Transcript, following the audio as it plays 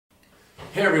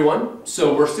Hey everyone,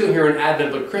 so we're still here in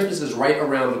Advent, but Christmas is right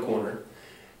around the corner.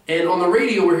 And on the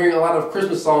radio we're hearing a lot of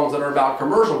Christmas songs that are about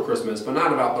commercial Christmas, but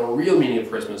not about the real meaning of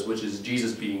Christmas, which is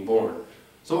Jesus being born.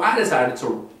 So I decided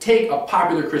to take a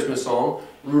popular Christmas song,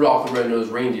 Rudolph the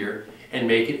Red-Nosed Reindeer, and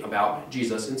make it about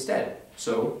Jesus instead.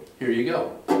 So here you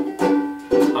go.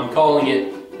 I'm calling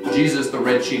it Jesus the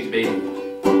Red-Cheeked Baby.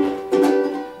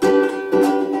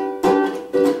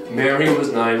 Mary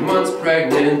was 9 months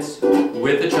pregnant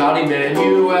with the child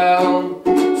Emmanuel.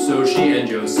 So she and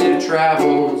Joseph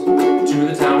traveled to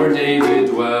the town where David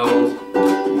dwelled.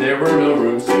 There were no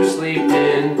rooms to sleep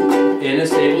in a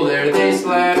stable there they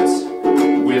slept.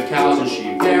 With cows and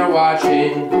sheep there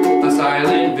watching, a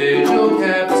silent vigil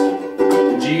kept.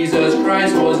 Jesus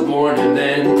Christ was born and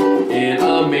then in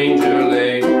a manger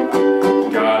lay.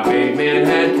 God made man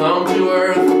had come to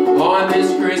earth on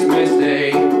this Christmas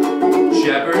day.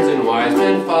 Shepherds and wise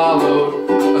men followed,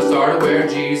 a star to where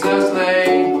Jesus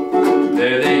lay.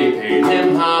 There they paid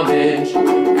him homage,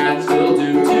 as still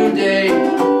do today.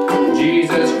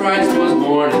 Jesus Christ was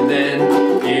born and then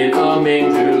in a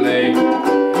manger lay.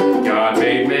 God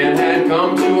made man had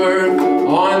come to earth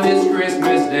on this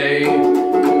Christmas day.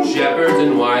 Shepherds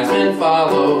and wise men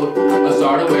followed, a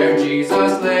star to where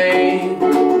Jesus lay.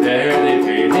 There they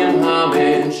paid him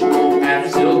homage, as we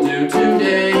still do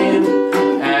today.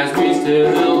 As we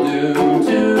still do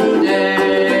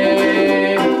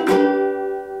today.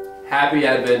 Happy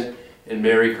Advent and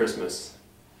Merry Christmas.